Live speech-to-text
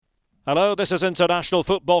Hello, this is international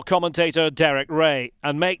football commentator Derek Ray.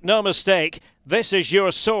 And make no mistake, this is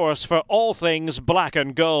your source for all things black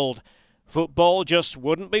and gold. Football just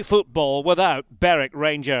wouldn't be football without Berwick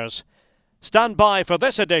Rangers. Stand by for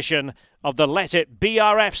this edition of the Let It Be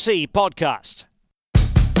RFC podcast.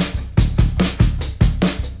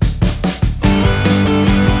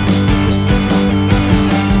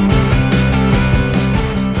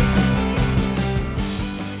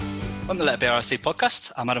 On the Let It Be RFC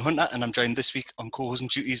podcast, I'm Adam Hunter and I'm joined this week on co-hosting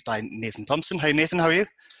duties by Nathan Thompson. Hi Nathan, how are you?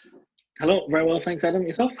 Hello, very well, thanks Adam.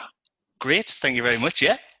 Yourself? Great, thank you very much,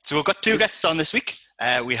 yeah. So we've got two guests on this week.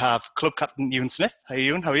 We have club captain Ewan Smith. Hi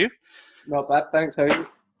Ewan, how are you? Not bad, thanks, how are you?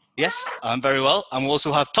 Yes, I'm very well. And we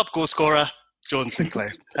also have top goal scorer Jordan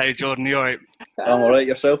Sinclair. Hi Jordan, you alright? I'm alright,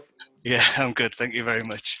 yourself? Yeah, I'm good, thank you very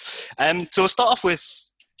much. So we'll start off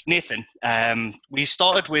with Nathan. We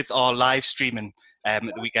started with our live streaming at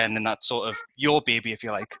the weekend, and that's sort of your baby, if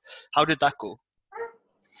you like. How did that go?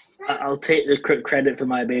 I'll take the credit for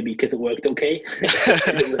my baby because it worked okay.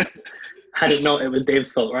 Had it not, it was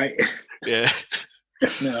Dave's fault, right? Yeah.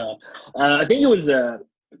 No, I think it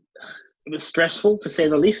was stressful to say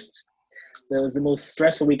the least. It was the most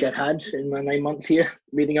stressful week I've had in my 9 months here,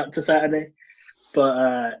 leading up to Saturday.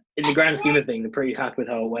 But in the grand scheme of things, I'm pretty happy with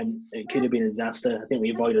how it went. It could have been a disaster. I think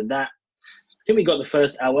we avoided that. I think we got the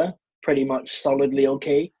first hour pretty much solidly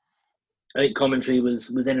okay. I think commentary was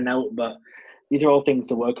in and out, but these are all things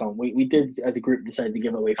to work on. We did, as a group, decide to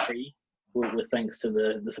give away free, with thanks to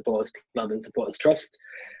the Supporters Club and Supporters Trust,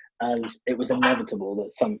 as it was inevitable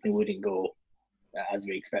that something wouldn't go as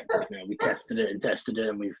we expected. You know, we tested it,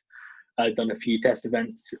 and we've done a few test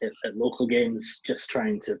events at local games, just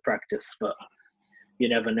trying to practice. But you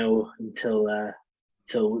never know until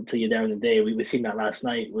you're there on the day. We've seen that last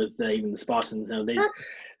night with even the Spartans. You know,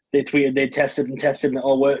 they tweeted they tested and it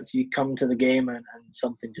all worked. You come to the game and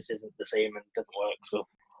something just isn't the same and doesn't work. So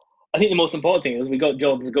I think the most important thing is we got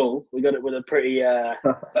Jordan's goal. We got it with a pretty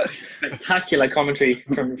spectacular commentary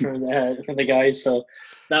from the guys. So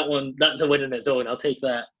that's a win in its own. I'll take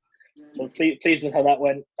that. So pleased with how that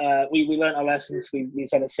went. We learned our lessons. We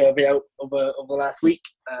sent a survey out over the last week.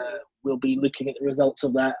 We'll be looking at the results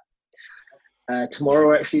of that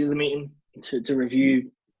tomorrow. Actually, is a meeting to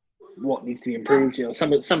review what needs to be improved. You know,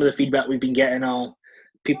 some of the feedback we've been getting are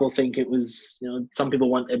people think it was, you know, some people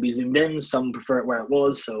want it to be zoomed in, some prefer it where it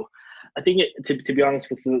was. So I think to be honest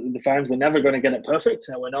with the fans, we're never going to get it perfect.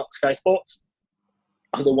 We're not Sky Sports.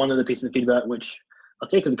 Although one of the pieces of feedback which I'll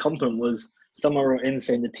take as a compliment was someone wrote in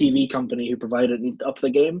saying the TV company who provided it needs to up the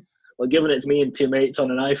game. Well, giving it to me and two mates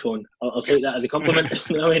on an iPhone, I'll take that as a compliment.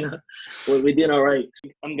 You know, we're doing all right.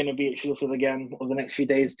 I'm going to be at Sheffield again over the next few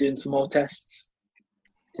days doing some more tests,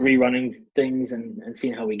 rerunning things and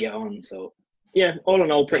seeing how we get on. So yeah, all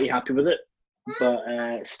in all, pretty happy with it, but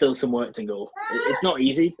still some work to go. It's not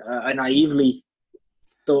easy. I naively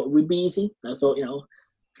thought it would be easy. I thought, you know,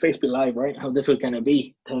 Facebook Live, right? How difficult can it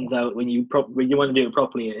be? Turns out when you want to do it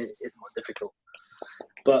properly, it's more difficult.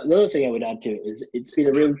 But the other thing I would add to it is it's been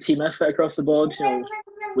a real team effort across the board. You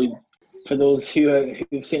know, for those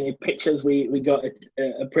who've seen any pictures, we got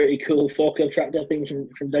a pretty cool forklift tractor thing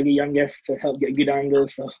from Dougie Youngif to help get good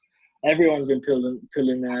angles. So everyone's been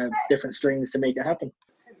pulling different strings to make it happen.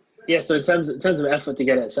 Yeah. So in terms of effort to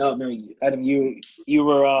get it set up, no, Adam, you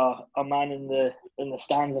were a man in the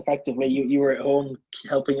stands effectively. You were at home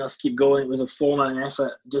helping us keep going. It was a 4-man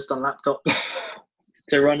effort just on laptop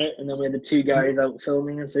to run it, and then we had the two guys out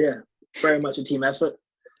filming. And so yeah, very much a team effort.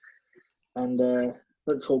 And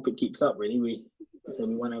let's hope it keeps up. Really, we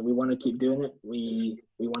want to keep doing it. We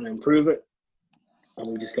want to improve it, and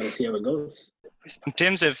we just got to see how it goes. In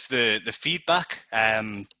terms of the feedback,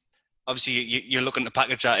 obviously you're looking to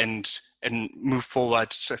package that and move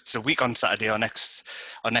forward. It's a week on Saturday, our next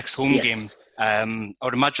home game. I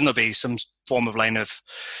would imagine there'll be some form of line of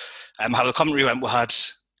how the commentary went. We had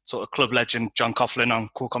sort of club legend John Coughlin on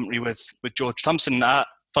co-commentary with George Thompson.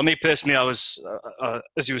 For me personally, I was,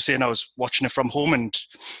 as you were saying, I was watching it from home, and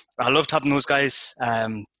I loved having those guys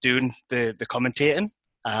doing the commentating.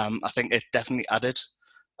 I think it definitely added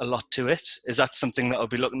a lot to it. Is that something that I'll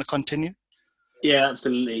be looking to continue? Yeah,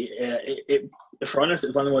 absolutely. If we're honest,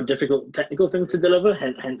 it's one of the more difficult technical things to deliver.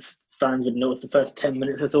 Hence, fans would notice the first 10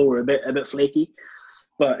 minutes or so were a bit flaky.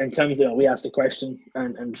 But in terms of, we asked a question,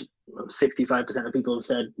 and 65% of people have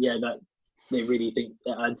said, yeah, that they really think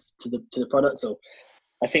that adds to the product. So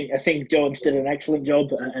I think George did an excellent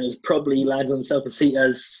job and has probably landed himself a seat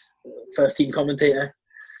as first team commentator.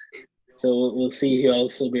 So we'll see who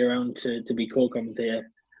else will be around to be co-commentator.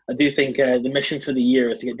 I do think the mission for the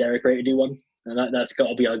year is to get Derek Ray to do one, and that's got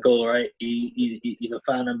to be our goal, right? He's a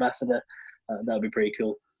fan ambassador. That would be pretty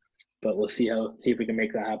cool. but we'll see if we can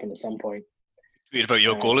make that happen at some point. Tweeted about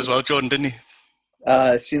your goal as well, Jordan, didn't he?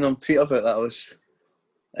 I seen him tweet about that.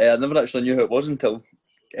 I never actually knew who it was until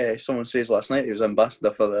someone says last night he was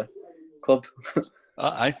ambassador for the club.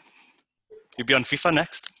 Aye. You'll be on FIFA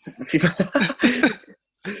next.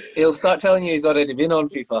 He'll start telling you he's already been on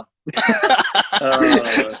FIFA.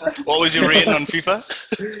 What was your rating on FIFA?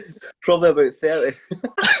 Probably about 30.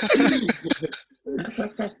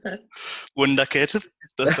 Wunderkid.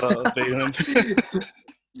 That's what I'll be on.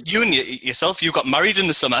 You and yourself, you got married in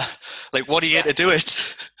the summer. Like, what are you here to do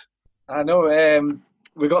it? I know.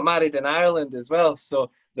 We got married in Ireland as well,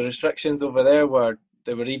 so the restrictions over there were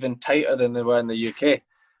even tighter than they were in the UK.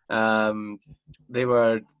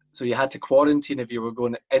 So you had to quarantine if you were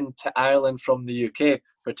going into Ireland from the UK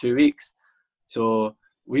for 2 weeks. So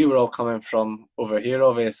we were all coming from over here,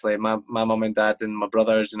 obviously, my mum and dad and my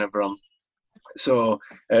brothers and everyone. So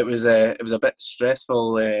it was a bit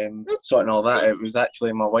stressful sorting all that. It was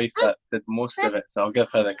actually my wife that did most of it, so I'll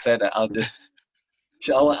give her the credit. I'll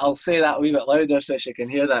say that a wee bit louder so she can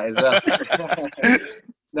hear that as well.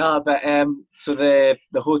 No, but so the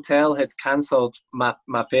hotel had cancelled my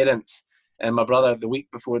parents and my brother the week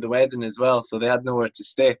before the wedding as well, so they had nowhere to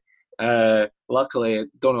stay. Luckily,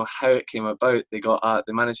 don't know how it came about. They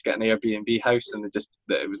managed to get an Airbnb house, and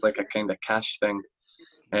it was like a kind of cash thing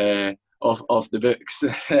off the books.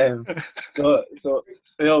 So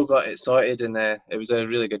we all got it sorted, and it was a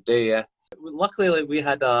really good day. Yeah. Luckily, we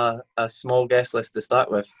had a small guest list to start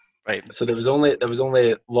with. Right. So there was only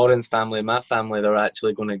Lauren's family and my family that were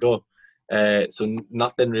actually going to go. So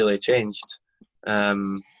nothing really changed.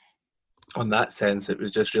 On that sense, it was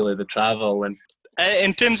just really the travel. And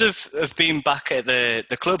in terms of being back at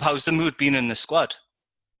the club, how's the mood been in the squad?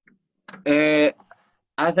 I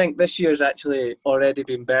think this year's actually already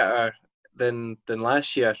been better than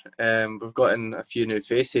last year. We've gotten a few new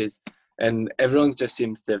faces, and everyone just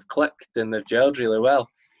seems to have clicked and they've gelled really well.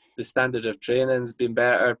 The standard of training's been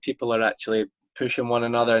better. People are actually pushing one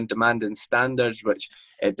another and demanding standards, which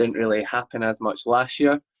it didn't really happen as much last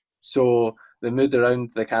year. So the mood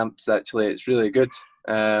around the camps, actually, it's really good.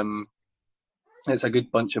 It's a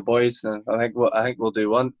good bunch of boys, and I think we'll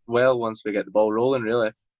do well once we get the ball rolling,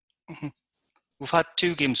 really. Mm-hmm. We've had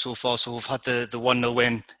 2 games so far, so we've had the 1-0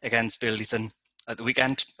 win against Burleigh at the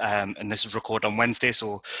weekend, and this is recorded on Wednesday,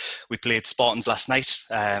 so we played Spartans last night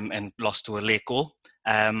and lost to a late goal.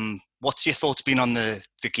 What's your thoughts been on the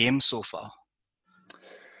game so far?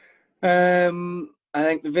 I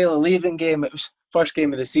think the Vale leaving game, it was first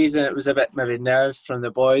game of the season. It was a bit maybe nerves from the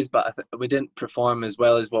boys, but we didn't perform as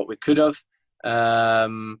well as what we could have.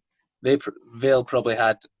 Vale probably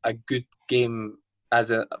had a good game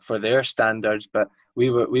for their standards, but we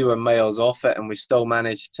were miles off it, and we still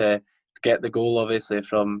managed to get the goal, obviously,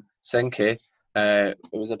 from Sinke. It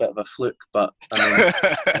was a bit of a fluke, but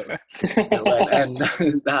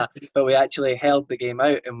but we actually held the game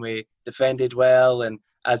out, and we defended well, and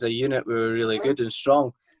as a unit we were really good and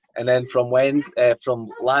strong. And then from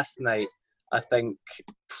last night, I think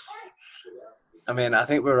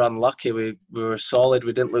we were unlucky. We were solid.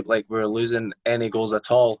 We didn't look like we were losing any goals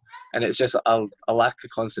at all, and it's just a lack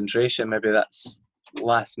of concentration. Maybe that's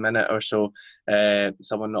last minute or so,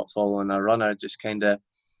 someone not following a runner just kind of,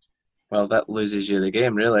 well, that loses you the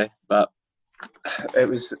game, really. But it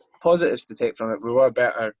was positives to take from it. We were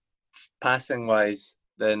better passing wise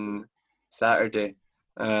than Saturday.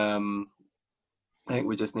 I think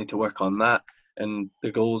we just need to work on that, and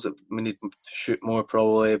the goals that we need to shoot more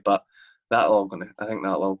probably, but I think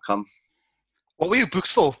that'll all come. What were you booked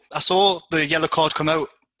for? I saw the yellow card come out,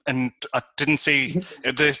 and I didn't see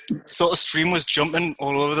the sort of stream was jumping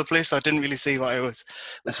all over the place. So I didn't really see what it was.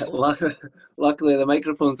 Luckily, the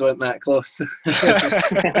microphones weren't that close.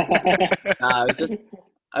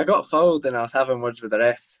 I got fouled, and I was having words with the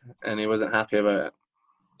ref, and he wasn't happy about it.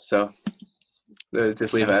 So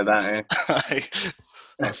just leave it at that.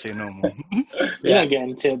 I'll say no more. Yeah,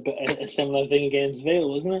 getting to a similar thing against Vale,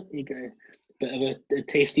 wasn't it? You got a bit of a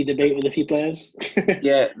tasty debate with a few players.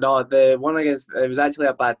 Yeah, no, the one against, it was actually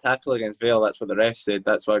a bad tackle against Vale. That's what the ref said.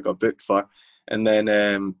 That's what I got booked for. And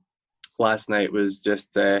then last night was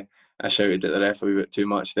just I shouted at the ref a wee bit too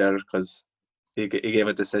much there because he gave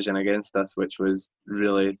a decision against us, which was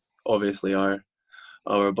really obviously our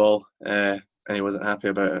ball, and he wasn't happy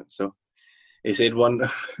about it. So he said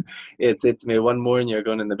he had said to me, "1 more and you're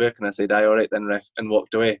going in the book," and I said, "Aye, all right then, ref," and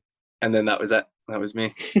walked away. And then that was it. That was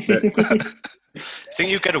me. I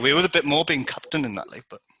think you get away with a bit more being captain in that league,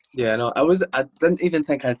 but yeah, no, I didn't even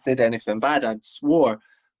think I'd said anything bad. I'd swore,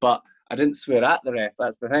 but I didn't swear at the ref.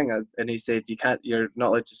 That's the thing. And he said, "You're not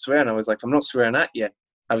allowed to swear," and I was like, "I'm not swearing at you.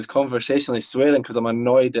 I was conversationally swearing because I'm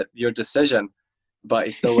annoyed at your decision, but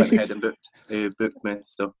he still went ahead and booked me.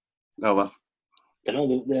 So, oh well. I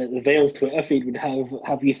know the Vale's Twitter feed would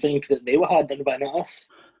have you think that they were hard done by, not us.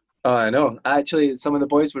 Oh, I know. Actually, some of the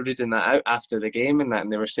boys were reading that out after the game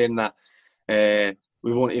and they were saying that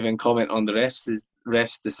we won't even comment on the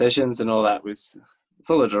refs' decisions and all that. It's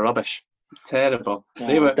a load of rubbish. Terrible.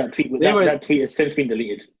 That tweet has since been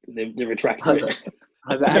deleted. They retracted it.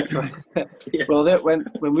 Has it actually? Yeah. Well, when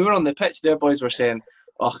we were on the pitch, their boys were saying,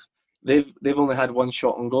 "Oh, they've only had one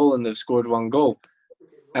shot on goal and they've scored one goal."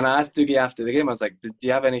 And I asked Dougie after the game, I was like, "Do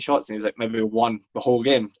you have any shots?" And he was like, "Maybe one the whole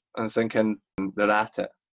game." I was thinking, they're at it.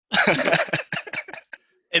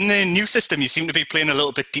 In the new system, you seem to be playing a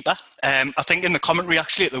little bit deeper. I think in the commentary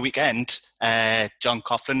actually at the weekend, John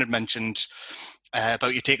Coughlin had mentioned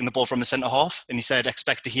about you taking the ball from the centre half, and he said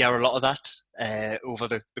expect to hear a lot of that over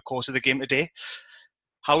the course of the game today.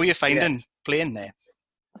 How are you finding playing there?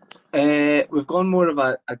 We've gone more of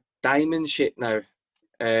a diamond shape now.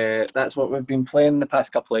 That's what we've been playing the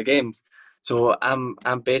past couple of games. So I'm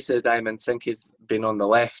base of the diamond. Sinky's been on the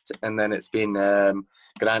left, and then it's been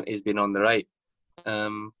Granty's been on the right.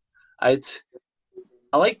 I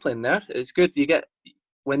like playing there. It's good. You get,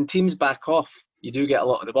 when teams back off, you do get a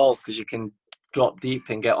lot of the ball because you can drop deep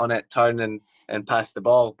and get on it, turn and pass the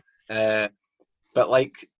ball. But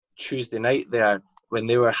like Tuesday night there, when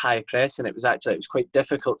they were high pressing, it was quite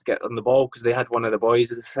difficult to get on the ball because they had one of the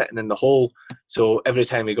boys sitting in the hole. So every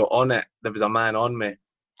time we got on it, there was a man on me,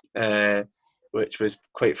 which was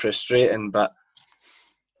quite frustrating. But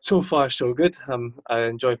so far, so good. I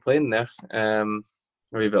enjoy playing there. A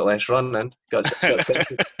wee bit less running. Got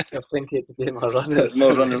Sinky to do my running.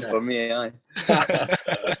 More running for me, aye.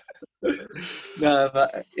 No,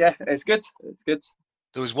 but yeah, it's good. It's good.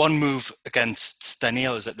 There was one move against Steny.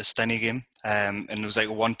 I was at the Steny game, and it was like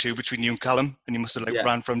a 1-2 between you and Callum, and you must have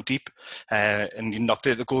ran from deep, and you knocked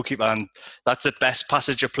it at the goalkeeper. And that's the best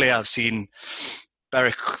passage of play I've seen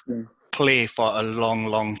Berwick play for a long,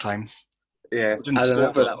 long time. Yeah, I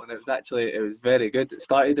remember that one. It was very good. It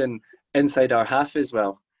started inside our half as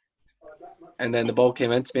well, and then the ball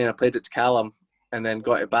came into me, and I played it to Callum, and then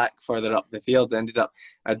got it back further up the field.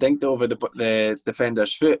 I dinked it over the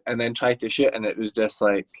defender's foot and then tried to shoot, and it was just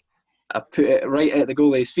like, I put it right at the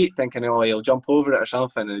goalie's feet thinking, oh, he'll jump over it or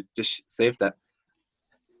something, and it just saved it.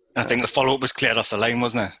 I think the follow-up was cleared off the line,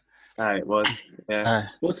 wasn't it? Aye, it was, yeah.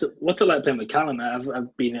 What's it like playing with Callum?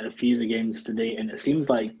 I've been at a few of the games today, and it seems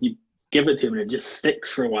like you give it to him and it just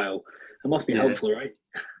sticks for a while. It must be helpful, right?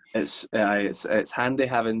 It's handy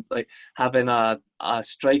having a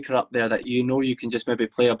striker up there that you can just maybe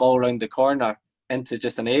play a ball around the corner into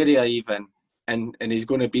just an area even, and he's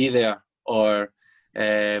going to be there, or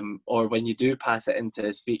when you do pass it into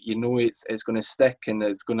his feet, it's going to stick and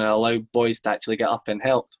it's going to allow boys to actually get up and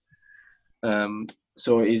help.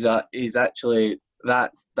 So he's actually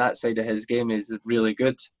that side of his game is really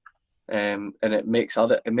good, and it makes our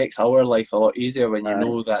life a lot easier when you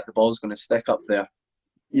know that the ball's going to stick up there.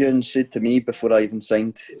 Ewan said to me before I even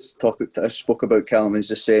signed, I spoke about Callum, he's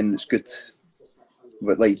just saying it's good,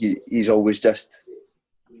 but like he's always just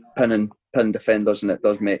pin defenders, and it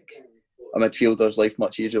does make a midfielder's life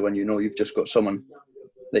much easier when you know you've just got someone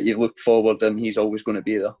that you look forward and he's always going to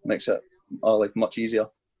be there. Makes it our life much easier.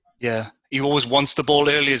 Yeah, he always wants the ball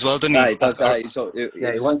early as well, doesn't he? He does. He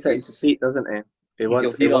wants it to feet, doesn't he?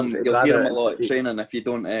 You'll hear him a lot at training if you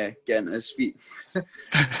don't get into his feet.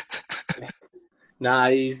 Nah,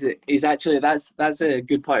 he's actually that's a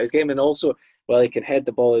good part of his game, and also he can head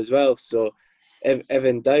the ball as well. So if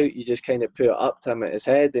in doubt, you just kind of put it up to him at his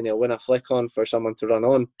head, and he'll win a flick on for someone to run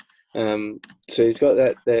on. So he's got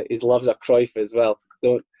that. He loves a Cruyff as well.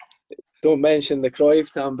 Don't mention the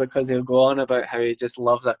Cruyff to him because he'll go on about how he just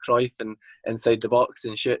loves a Cruyff and inside the box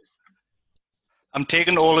and shoots. I'm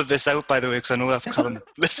taking all of this out, by the way, because I know if Callum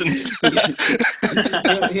listens.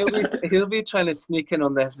 he'll be trying to sneak in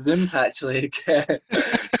on this Zoom to actually to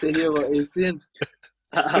hear what he's saying.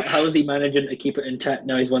 How is he managing to keep it intact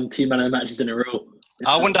now? He's won 2 man of the matches in a row.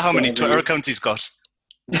 I wonder how many Twitter accounts he's got.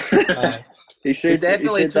 He said that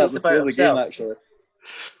before the game, actually.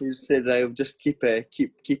 He said, "I'll just keep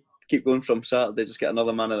going from Saturday, just get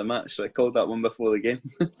another man of the match." So I called that one before the game.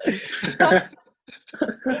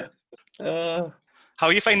 How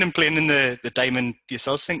are you finding playing in the diamond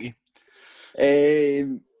yourself, Sinky? I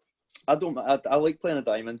like playing a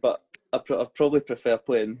diamond, but I probably prefer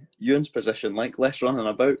playing Ewan's position, like less running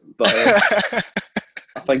about. But I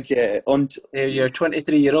think you're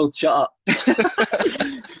 23-year-old. Shut up.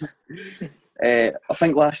 I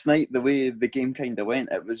think last night the way the game kind of went,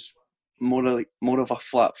 it was more of a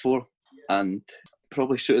flat four, and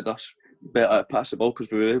probably suited us better at pass the ball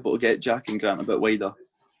because we were able to get Jack and Grant a bit wider.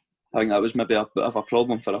 I think that was maybe a bit of a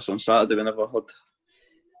problem for us on Saturday. We never had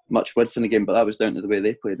much width in the game, but that was down to the way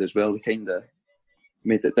they played as well. They kind of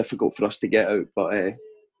made it difficult for us to get out, but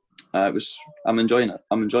I'm enjoying it.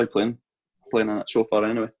 I'm enjoying playing in it so far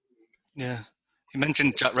anyway. Yeah. You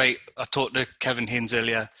mentioned Jack Wright. I talked to Kevin Haynes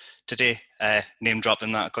earlier today, name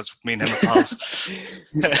dropping that because me and him are pals.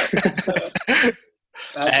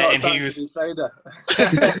 And he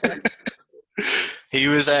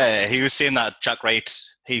was saying that Jack Wright,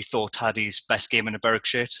 he thought, had his best game in a Berwick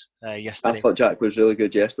shirt yesterday. I thought Jack was really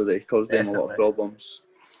good yesterday. Caused them a lot of problems.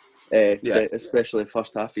 Especially the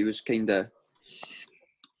first half. He was kind of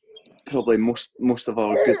probably most of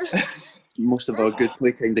our good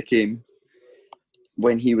play kind of came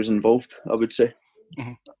when he was involved, I would say.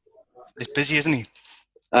 Mm-hmm. He's busy, isn't he?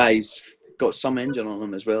 He's got some engine on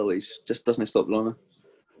him as well. He's just doesn't stop running.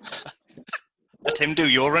 Let him do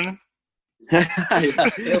your running. He'll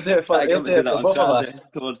do it for both of us.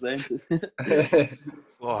 Towards the end.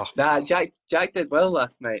 Wow. Nah, Jack did well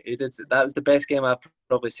last night. He did. That was the best game I've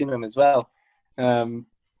probably seen him as well.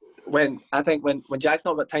 When Jack's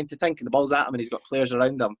not got time to think and the ball's at him and he's got players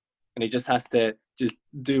around him and he just has to just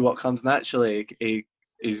do what comes naturally,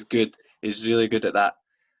 he's good. He's really good at that.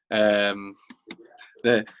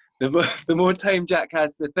 The more time Jack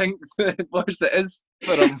has to think, the worse it is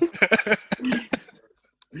for him.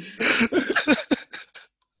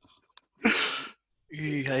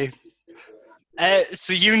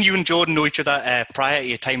 So you and Jordan know each other prior to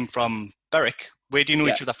your time from Berwick. Where do you know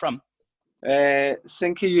each other from?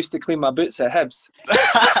 Sinky used to clean my boots at Hibs.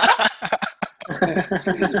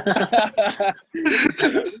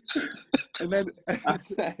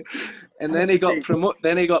 and then he got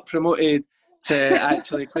promoted to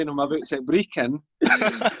actually cleaning my boots at Brecon.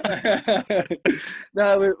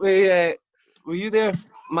 No, were you there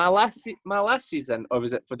my last season, or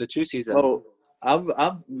was it for the 2 seasons? Oh, I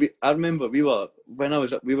remember we were at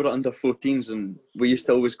under 14s and we used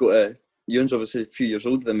to always go to. Ewan's obviously a few years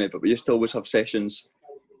older than me, but we used to always have sessions,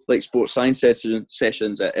 like sports science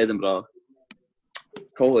sessions at Edinburgh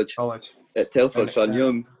College. At Telford. So I knew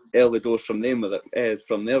him early doors from there without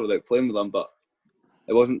playing with him. But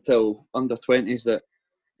it wasn't till under 20s that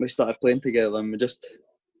we started playing together, and we just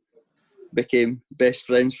became best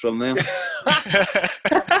friends from there.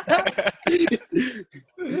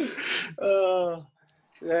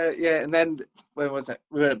 And then when was it?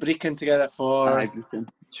 We were at Brecon together for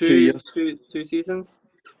 2 years, 2 seasons.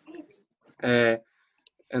 And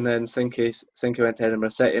then Sinky went to Edinburgh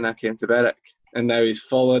City and I came to Berwick, and now he's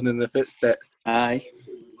following in the footsteps. Aye,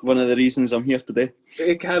 one of the reasons I'm here today.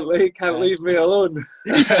 He can't leave me alone.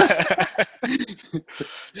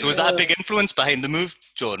 So was that a big influence behind the move,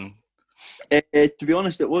 Jordan? To be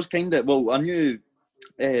honest, it was kind of. Well, I knew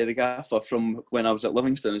the gaffer from when I was at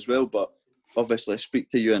Livingston as well, but obviously I speak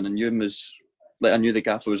to Ewan, and Ewan was like, I knew the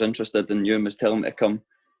gaffer was interested, and Ewan was telling me to come.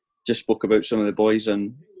 Just spoke about some of the boys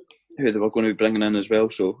and who they were going to be bringing in as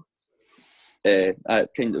well. So it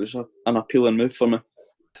kind of was an appealing move for me.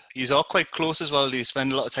 You are quite close as well. Do you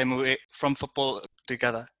spend a lot of time away from football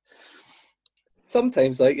together?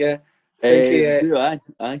 Sometimes, Sinky,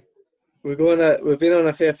 aye. We've been on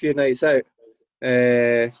a fair few nights out,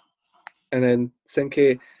 and then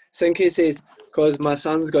Sinky says, "Because my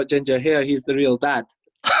son's got ginger hair, he's the real dad."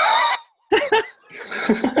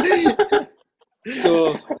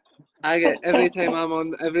 So I get every time I'm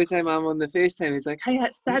on the FaceTime, he's like, "Hey,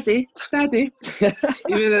 it's Daddy."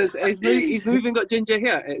 Even though he's not even got ginger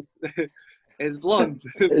hair. It's blonde.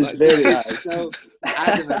 It's very nice. So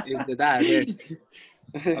adamant he's the dad. Yeah.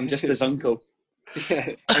 I'm just his uncle.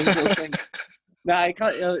 Yeah, nah,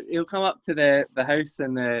 he'll come up to the house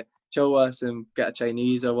and chill with us and get a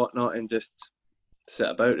Chinese or whatnot and just sit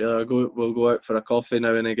about. We'll go out for a coffee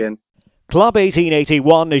now and again. Club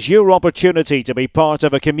 1881 is your opportunity to be part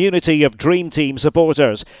of a community of Dream Team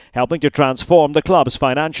supporters, helping to transform the club's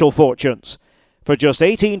financial fortunes. For just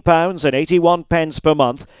 £18.81 per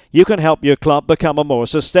month, you can help your club become a more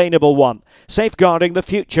sustainable one, safeguarding the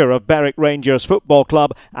future of Berwick Rangers Football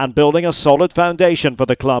Club and building a solid foundation for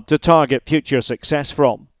the club to target future success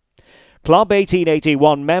from. Club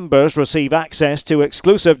 1881 members receive access to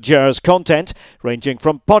exclusive JERS content ranging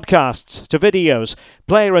from podcasts to videos,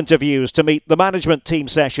 player interviews to meet the management team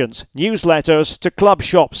sessions, newsletters to club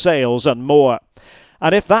shop sales and more.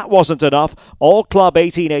 And if that wasn't enough, all Club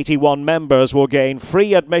 1881 members will gain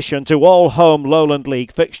free admission to all home Lowland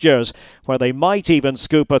League fixtures, where they might even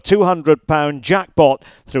scoop a £200 jackpot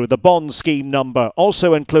through the bond scheme number,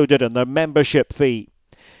 also included in their membership fee.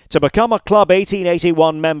 To become a Club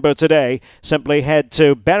 1881 member today, simply head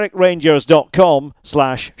to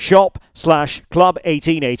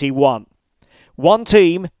berwickrangers.com/shop/Club1881. One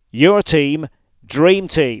team, your team, dream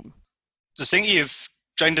team. So, thank you've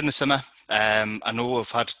joined in the summer. I know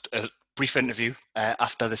we've had a brief interview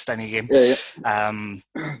after the Stenny game. Yeah.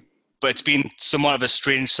 But it's been somewhat of a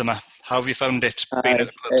strange summer. How have you found it being at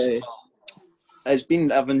the club so far?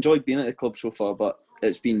 I've enjoyed being at the club so far, but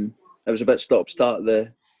it was a bit stop-start.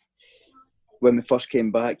 When we first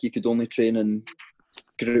came back, you could only train in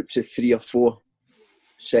groups of 3 or 4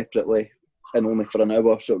 separately and only for an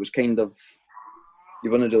hour. So it was kind of,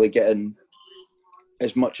 you weren't really getting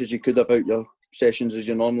as much as you could have out your sessions as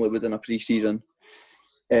you normally would in a pre-season.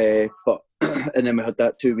 And then we had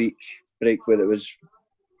that 2-week break where it was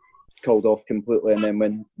called off completely. And then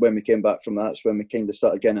when we came back from that, that's when we kind of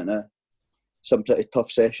started getting into some pretty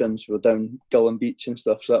tough sessions. We were down Gillam Beach and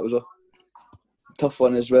stuff, so that was a tough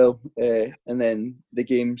one as well. And then the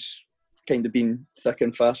games kind of been thick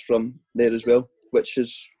and fast from there as well, which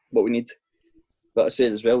is what we need. But I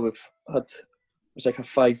said as well, we've had, it's like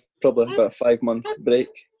probably about a 5-month break,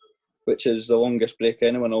 which is the longest break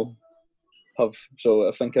anyone will have. So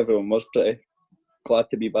I think everyone was pretty glad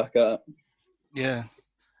to be back at it. Yeah.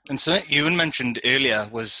 And something Ewan mentioned earlier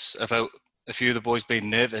was about a few of the boys being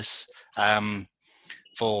nervous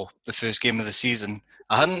for the first game of the season.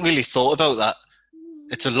 I hadn't really thought about that.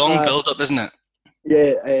 It's a long build-up, isn't it?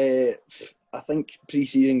 Yeah, I think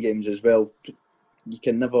pre-season games as well, you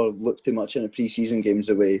can never look too much into pre-season games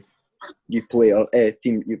the way you play or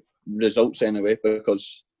team results anyway,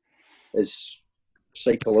 because it's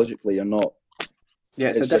psychologically you're not. Yeah,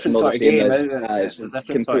 it's a different sort of game, isn't it? It's a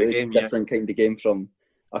completely different kind of game from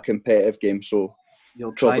a competitive game. So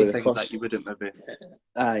you'll try things that you wouldn't maybe.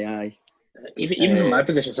 Aye. Even from my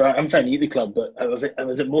position, so I'm trying to eat the club, but I was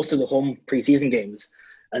at most of the home pre-season games,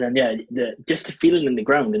 and then just the feeling in the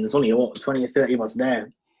ground, and there's only 20 or 30 of us there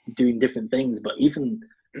doing different things, but even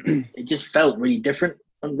it just felt really different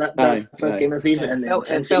on that first game of the season, and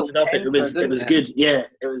it was good. Yeah,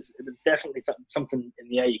 it was definitely something in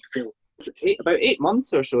the air you could feel. About 8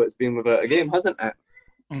 months or so it's been without a game, hasn't it?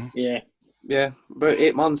 Yeah, about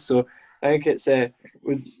 8 months. So I think it's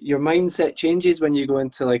your mindset changes when you go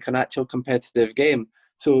into like an actual competitive game.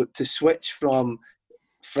 So to switch from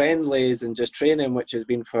friendlies and just training, which has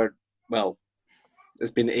been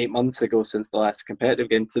it's been 8 months ago since the last competitive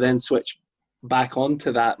game, to then switch back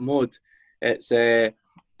onto that mode, you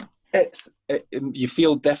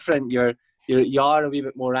feel different. You are a wee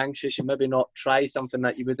bit more anxious. You maybe not try something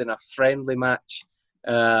that you would in a friendly match,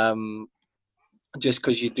 just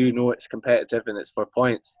because you do know it's competitive and it's for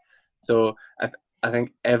points. So I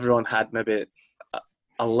think everyone had maybe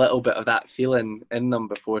a little bit of that feeling in them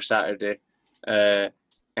before Saturday,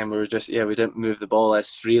 and we were just we didn't move the ball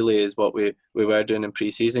as freely as what we were doing in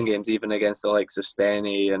pre-season games, even against the likes of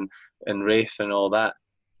Stenny and Raith and all that.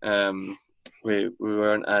 We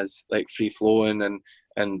weren't as like free flowing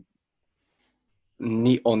and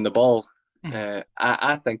neat on the ball.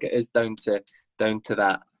 I think it is down to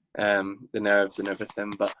that, the nerves and everything.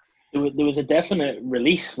 But there was a definite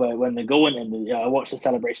release when they're going, and I watched the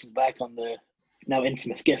celebrations back on the now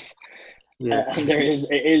infamous GIF. And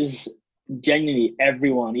it is genuinely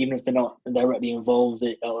everyone, even if they're not directly involved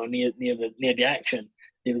or near the action.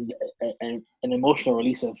 It was an emotional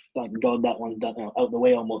release of thank God that one's done, out the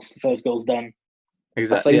way almost. The first goal's done.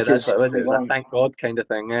 Exactly. Yeah, that's what it was. Thank God kind of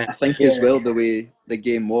thing. Yeah. I think as well the way the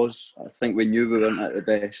game was, I think we knew we weren't at the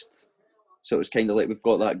best, so it was kind of like we've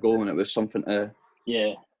got that goal and it was something to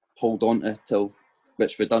hold on to till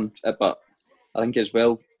which we've done. But I think as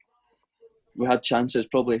well we had chances,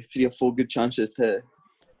 probably 3 or 4 good chances to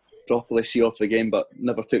properly see off the game, but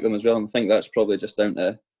never took them as well. And I think that's probably just down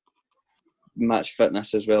to match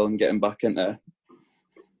fitness as well and getting back into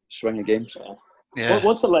swing of games. Yeah.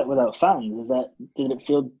 What's it like without fans? Did it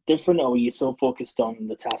feel different, or were you so focused on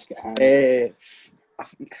the task at hand? I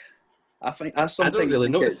think I sometimes don't really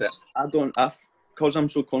notice it. Because I'm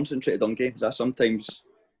so concentrated on games, I sometimes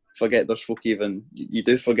forget there's folk. Even you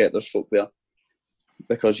do forget there's folk there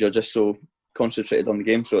because you're just so concentrated on the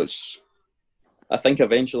game. So I think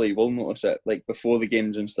eventually you will notice it, like before the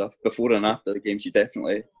games and stuff. Before and after the games, you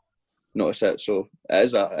definitely notice it. So it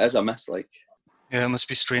is a miss. Like, yeah, it must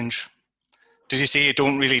be strange. Did you say you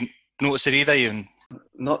don't really notice it either, Ewan?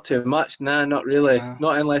 Not too much, nah, not really.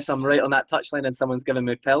 Not unless I'm right on that touchline and someone's giving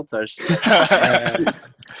me pelters. I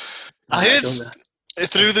heard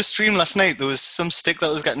through the stream last night there was some stick that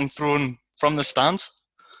was getting thrown from the stands.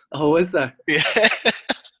 Oh, was there? Yeah.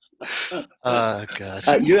 Oh God.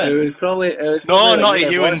 It was probably not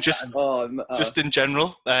at Ewan, just in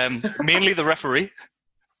general. Mainly the referee.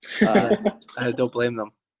 I don't blame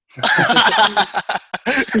them.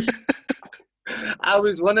 I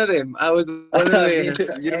was one of them. You was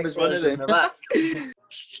one of them.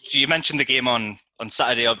 You mentioned the game on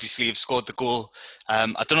Saturday. Obviously, you've scored the goal. I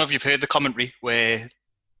don't know if you've heard the commentary where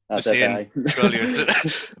they're saying earlier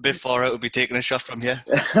it's a bit far out to be taking a shot from here.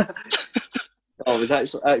 Oh, it was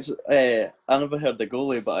actually I never heard the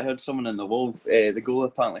goalie, but I heard someone in the wall. The goalie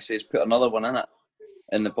apparently says put another one in it,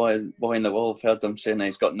 and the boy behind the wall, I've heard them saying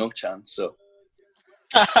he's got no chance. So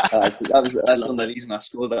that's the only reason I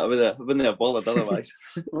scored that. I wouldn't have bothered otherwise.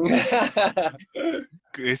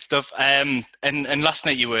 Good stuff. And last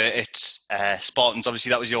night you were at Spartans. Obviously,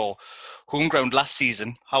 that was your home ground last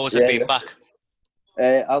season. How was it being back?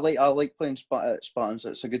 I like playing at Spartans.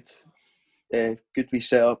 It's a good wee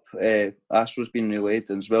setup. Astro's been relayed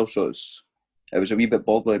as well, so it was a wee bit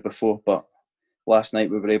bobbly before, but last night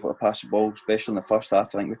we were able to pass the ball, especially in the first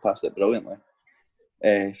half. I think we passed it brilliantly.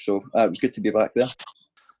 So it was good to be back there.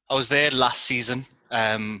 I was there last season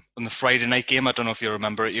on the Friday night game. I don't know if you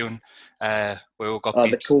remember it, Ewan, where we got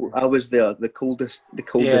beat. I was there. The coldest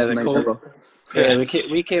night ever. Yeah,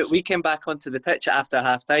 we came back onto the pitch after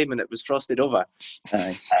half time and it was frosted over.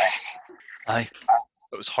 Aye.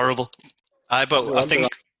 It was horrible. But I think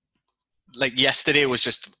like yesterday was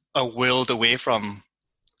just a world away from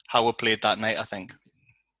how we played that night, I think.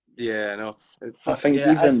 Yeah, no. I think you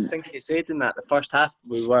said in that the first half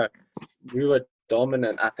we were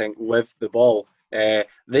dominant, I think, with the ball.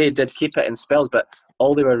 They did keep it in spells, but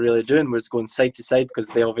all they were really doing was going side to side because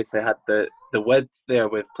they obviously had the width there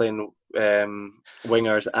with playing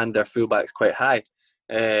wingers and their fullbacks quite high.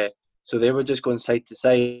 So they were just going side to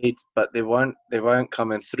side, but they weren't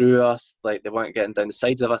coming through us. Like, they weren't getting down the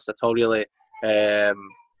sides of us at all, really.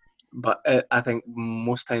 But I think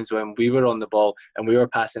most times when we were on the ball and we were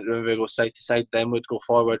passing, when we go side to side, then we'd go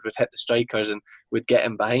forward, we'd hit the strikers and we'd get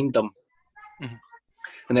in behind them. Mm-hmm.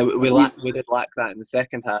 And then we did lack that in the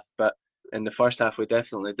second half, but in the first half we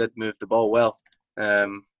definitely did move the ball well,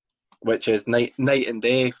 which is night and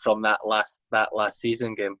day from that last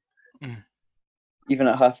season game. Mm. Even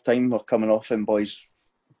at half time, we're coming off and boys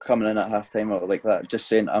coming in at half time or like that, just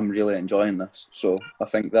saying I'm really enjoying this. So I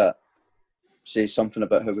think that says something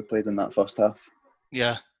about how we played in that first half.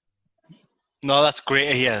 Yeah. No, that's great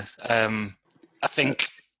to hear. I think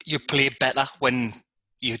you play better when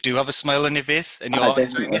you do have a smile on your face and you're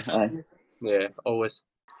enjoying it. Yeah, always.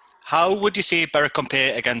 How would you say Berwick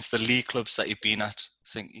compare against the league clubs that you've been at,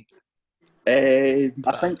 Sinky? I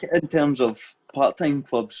think in terms of part-time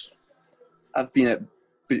clubs, I've been at,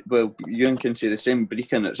 well, Ewan can say the same,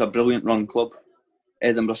 Brecon, it's a brilliant run club.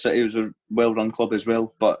 Edinburgh City was a well-run club as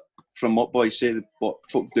well, but from what boys say, what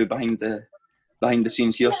folk do behind the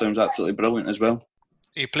scenes here sounds absolutely brilliant as well.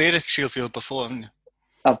 You played at Shieldfield before, haven't you?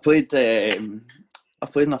 I've played in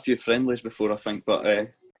a few friendlies before, I think, but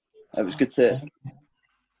it was good to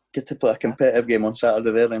play a competitive game on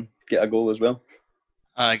Saturday there and get a goal as well.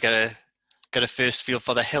 Get a first feel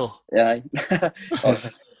for the hill. Yeah,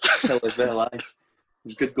 hill as well. It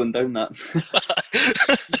was good going down that.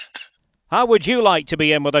 How would you like to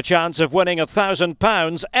be in with a chance of winning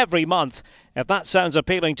 £1,000 every month? If that sounds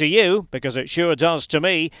appealing to you, because it sure does to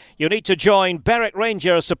me, you need to join Berwick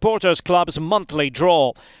Rangers Supporters Club's monthly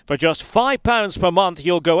draw. For just £5 per month,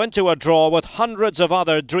 you'll go into a draw with hundreds of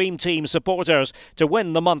other Dream Team supporters to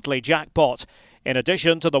win the monthly jackpot. In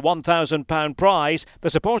addition to the £1,000 prize, the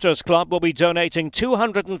Supporters Club will be donating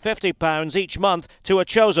 £250 each month to a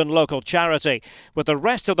chosen local charity, with the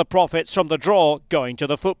rest of the profits from the draw going to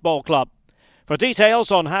the football club. For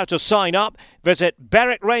details on how to sign up, visit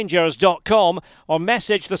berwickrangers.com or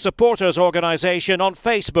message the supporters organisation on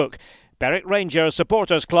Facebook, Berwick Rangers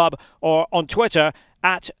Supporters Club, or on Twitter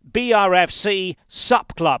at BRFC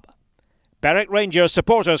Sup Club. Berwick Rangers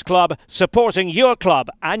Supporters Club, supporting your club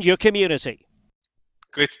and your community.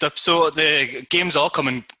 Great stuff. So the games are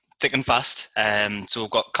coming thick and fast. So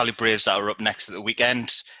we've got Cali Braves that are up next at the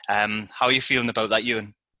weekend. How are you feeling about that,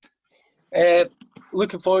 Ewan?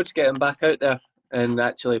 Looking forward to getting back out there and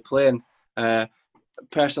actually playing.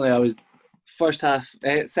 Personally, I was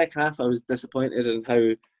second half I was disappointed in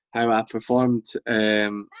how I performed.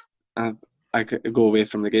 I could go away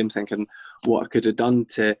from the game thinking what I could have done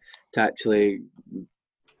to actually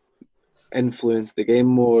influence the game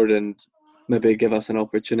more and maybe give us an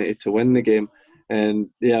opportunity to win the game. And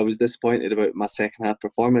yeah, I was disappointed about my second half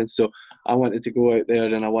performance. So I wanted to go out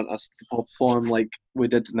there and I want us to perform like we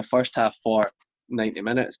did in the first half for 90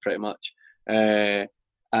 minutes pretty much. And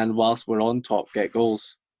whilst we're on top, get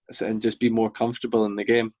goals and just be more comfortable in the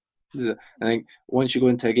game. I think once you go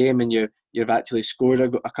into a game and you've actually scored a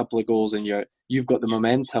couple of goals and you've got the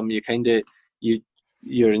momentum, you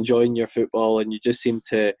you're enjoying your football and you just seem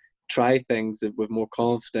to try things with more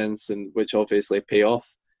confidence, and which obviously pay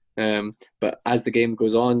off. But as the game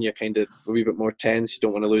goes on, you're kind of a wee bit more tense. You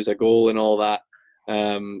don't want to lose a goal and all that.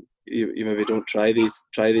 You maybe don't try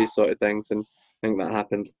these sort of things, and I think that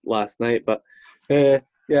happened last night. But I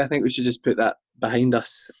think we should just put that behind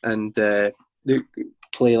us and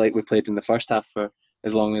play like we played in the first half for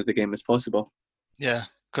as long as the game as possible. Yeah,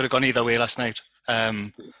 could have gone either way last night.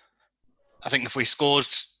 I think if we scored,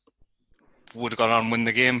 would have gone on and win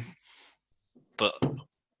the game. But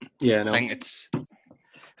yeah, no. I think it's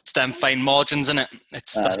them fine margins, isn't it?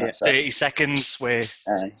 It's that 30 seconds where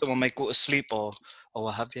someone might go to sleep or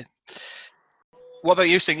what have you. What about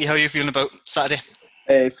you, Sinky? How are you feeling about Saturday?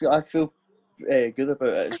 I feel good about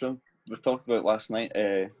it as well. We talked about last night,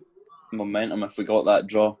 momentum. If we got that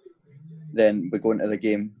draw, then we go into the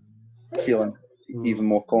game feeling even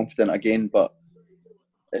more confident again. But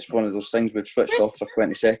it's one of those things, we've switched off for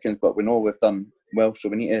 20 seconds, but we know we've done well, so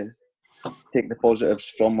we need to take the positives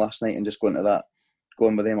from last night and just go into that, go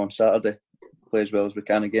in with them on Saturday, play as well as we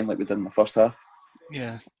can again, like we did in the first half.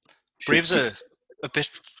 Yeah, Braves are a bit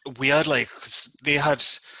weird, like, 'cause they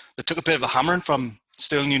took a bit of a hammering from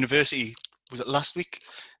Stirling University. Was it last week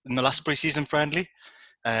in the last pre-season friendly?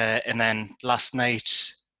 And then last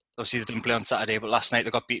night, obviously they didn't play on Saturday, but last night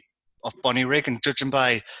they got beat off Bonnyrigg, and judging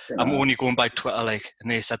by, I'm only going by Twitter, like, and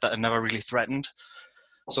they said that they're never really threatened.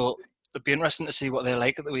 So it'd be interesting to see what they're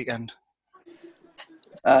like at the weekend.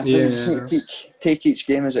 I think we just need to take each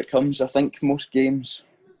game as it comes. I think most games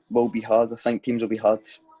will be hard. I think teams will be hard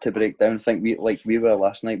to break down. I think we were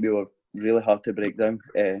last night, we were really hard to break down.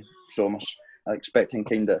 So I'm expecting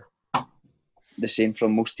kind of the same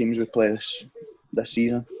from most teams we play this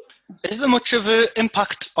season. Is there much of an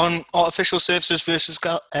impact on artificial surfaces versus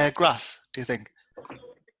grass, do you think?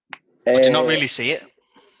 Or do you not really see it?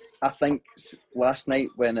 I think last night,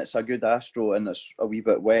 when it's a good Astro and it's a wee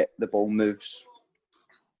bit wet, the ball moves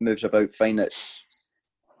about fine. It's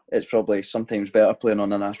probably sometimes better playing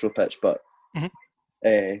on an Astro pitch, but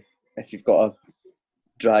if you've got a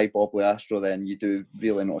dry, bobbly Astro, then you do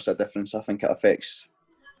really notice a difference. I think it affects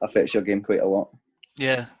your game quite a lot.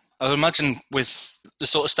 Yeah, I would imagine with the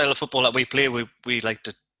sort of style of football that we play, we like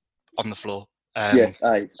to on the floor.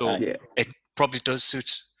 It probably does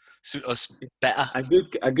suit us better.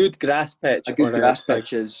 A good grass pitch. A good grass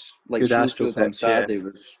pitch is like Sheffield on Saturday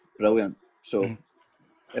was brilliant. So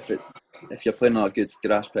if you're playing on a good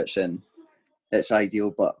grass pitch, then it's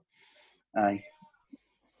ideal. But a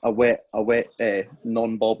wet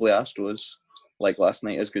non-bobbly Astros like last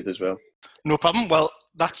night is good as well. No problem. Well,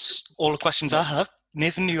 that's all the questions I have.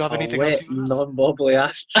 Nathan, do you have anything else? Non-bobbly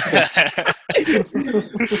Astros.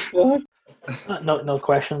 No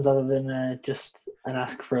questions other than just an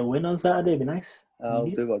ask for a win on Saturday. It'd be nice. I'll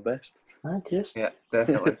do my best. Cheers. Yeah,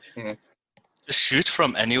 definitely. Yeah. Just shoot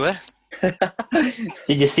from anywhere.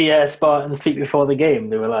 Did you see Spartans tweet before the game?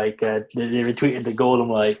 They were like, they retweeted the goal and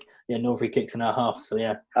were like, no free kicks in our half. So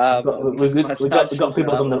yeah, we got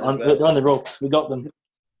people on the ropes. We got them.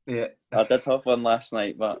 Yeah, I did have one last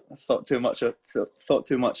night, but I thought too much into it,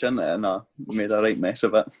 and I made a right mess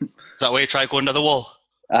of it. Is that why you tried going to the wall?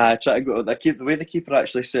 I tried to go. The way the keeper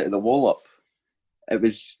actually set the wall up, it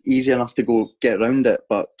was easy enough to go get around it,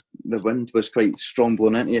 but the wind was quite strong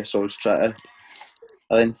blowing into you, so I was trying to.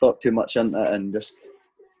 I then thought too much into it and just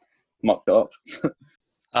mucked it up.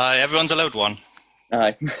 Everyone's allowed one.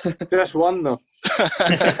 Aye. Just one though.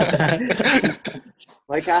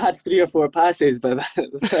 Like I had 3 or 4 passes, but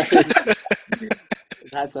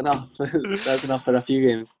that's enough. That's enough for a few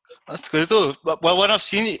games. That's good though. Well, when I've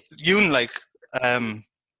seen you, like,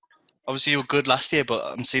 obviously you were good last year, but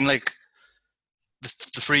I'm seeing like the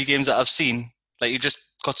 3 games that I've seen, like you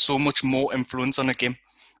just got so much more influence on the game.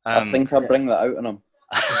 I think I bring that out in him.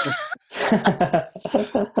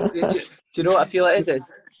 Do you know what I feel like it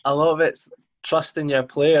is? A lot of it's trusting your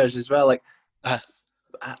players as well, like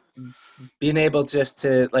being able just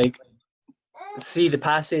to like see the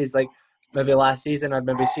passes. Like maybe last season I'd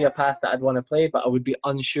maybe see a pass that I'd want to play, but I would be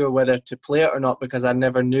unsure whether to play it or not because I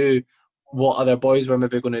never knew what other boys were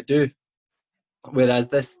maybe going to do. Whereas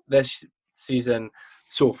this season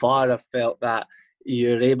so far, I've felt that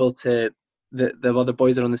you're able to, the other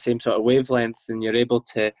boys are on the same sort of wavelengths, and you're able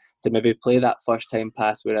to maybe play that first time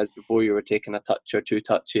pass, whereas before you were taking a touch or 2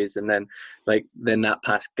 touches, and then that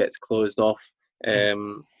pass gets closed off.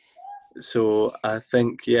 So I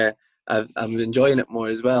think I'm enjoying it more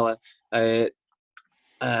as well. Yeah,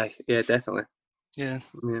 definitely. Yeah.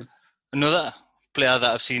 Another player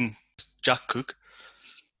that I've seen, Jack Cook.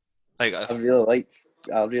 Like I really like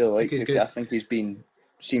Cook. I think he's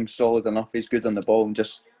seems solid enough. He's good on the ball and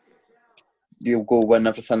just he'll go win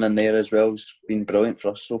everything in there as well. It's been brilliant for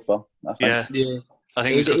us so far, I think. Yeah, I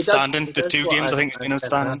think he's outstanding. The 2 games, I think he's been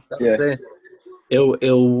outstanding. Yeah.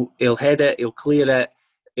 He'll head it, he'll clear it,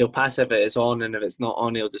 he'll pass if it is on, and if it's not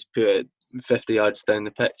on, he'll just put it 50 yards down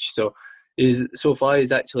the pitch. So he's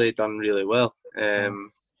actually done really well.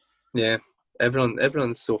 Yeah,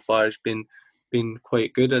 everyone so far has been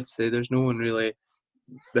quite good. I'd say there's no one really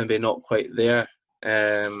maybe not quite there.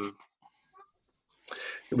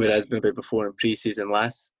 Whereas maybe before in pre-season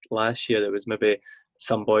last year there was maybe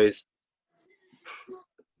some boys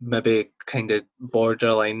maybe kind of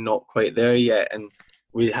borderline not quite there yet, and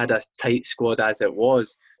we had a tight squad as it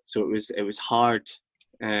was, so it was hard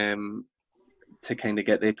to kind of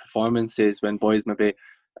get the performances when boys maybe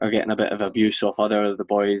are getting a bit of abuse off other of the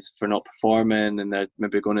boys for not performing, and they're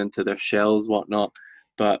maybe going into their shells, whatnot.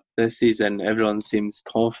 But this season everyone seems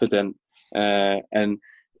confident, and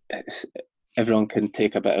everyone can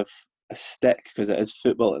take a bit of a stick because it is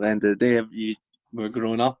football at the end of the day. If we're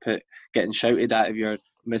growing up at getting shouted at if you're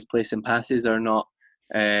misplacing passes or not,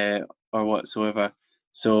 or whatsoever.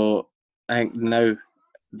 So I think now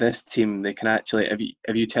this team, they can actually,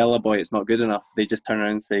 if you tell a boy it's not good enough, they just turn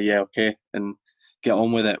around and say, yeah, okay, and get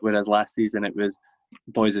on with it. Whereas last season it was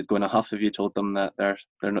boys would go in a huff if you told them that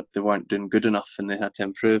they weren't doing good enough and they had to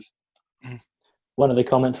improve. One of the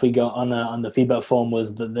comments we got on the feedback form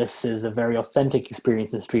was that this is a very authentic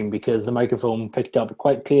experience in stream because the microphone picked up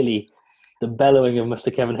quite clearly the bellowing of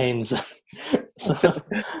Mr. Kevin Haynes.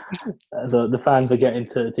 So the fans are getting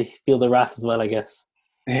to feel the wrath as well, I guess.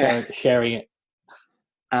 Yeah. Sharing it.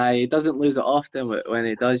 He doesn't lose it often, but when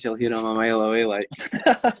he does, you'll hear him a mile away. Like,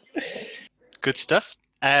 good stuff.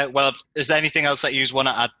 Well, is there anything else that you want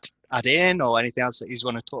to add in, or anything else that you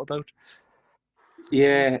want to talk about?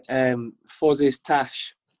 Yeah, Fozzie's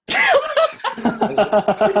Tash.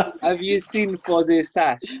 Have you seen Fozzie's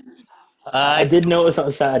Tash? I did notice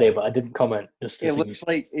on Saturday, but I didn't comment. He looks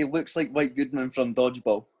like White Goodman from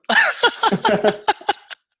Dodgeball.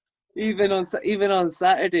 Even on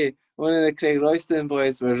Saturday, one of the Craig Royston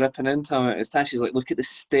boys were ripping into him at his tash. He's like, "Look at the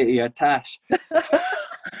state of your tash."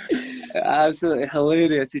 Absolutely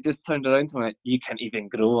hilarious. He just turned around to him like, "You can't even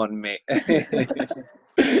grow one, mate."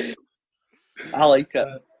 I like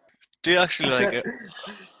it. Do you actually like it?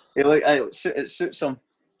 It suits him.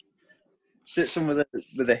 Suits him with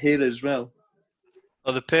the hair as well.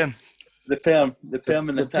 Or the perm? The perm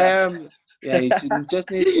and the tash. Perm. Yeah, he just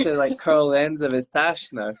needs to like curl the ends of his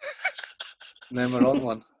tash now. And then we're on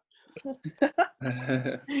one.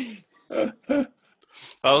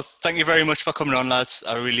 Well, thank you very much for coming on, lads.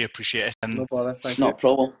 I really appreciate it. No bother. Thank Not a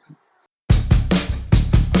problem.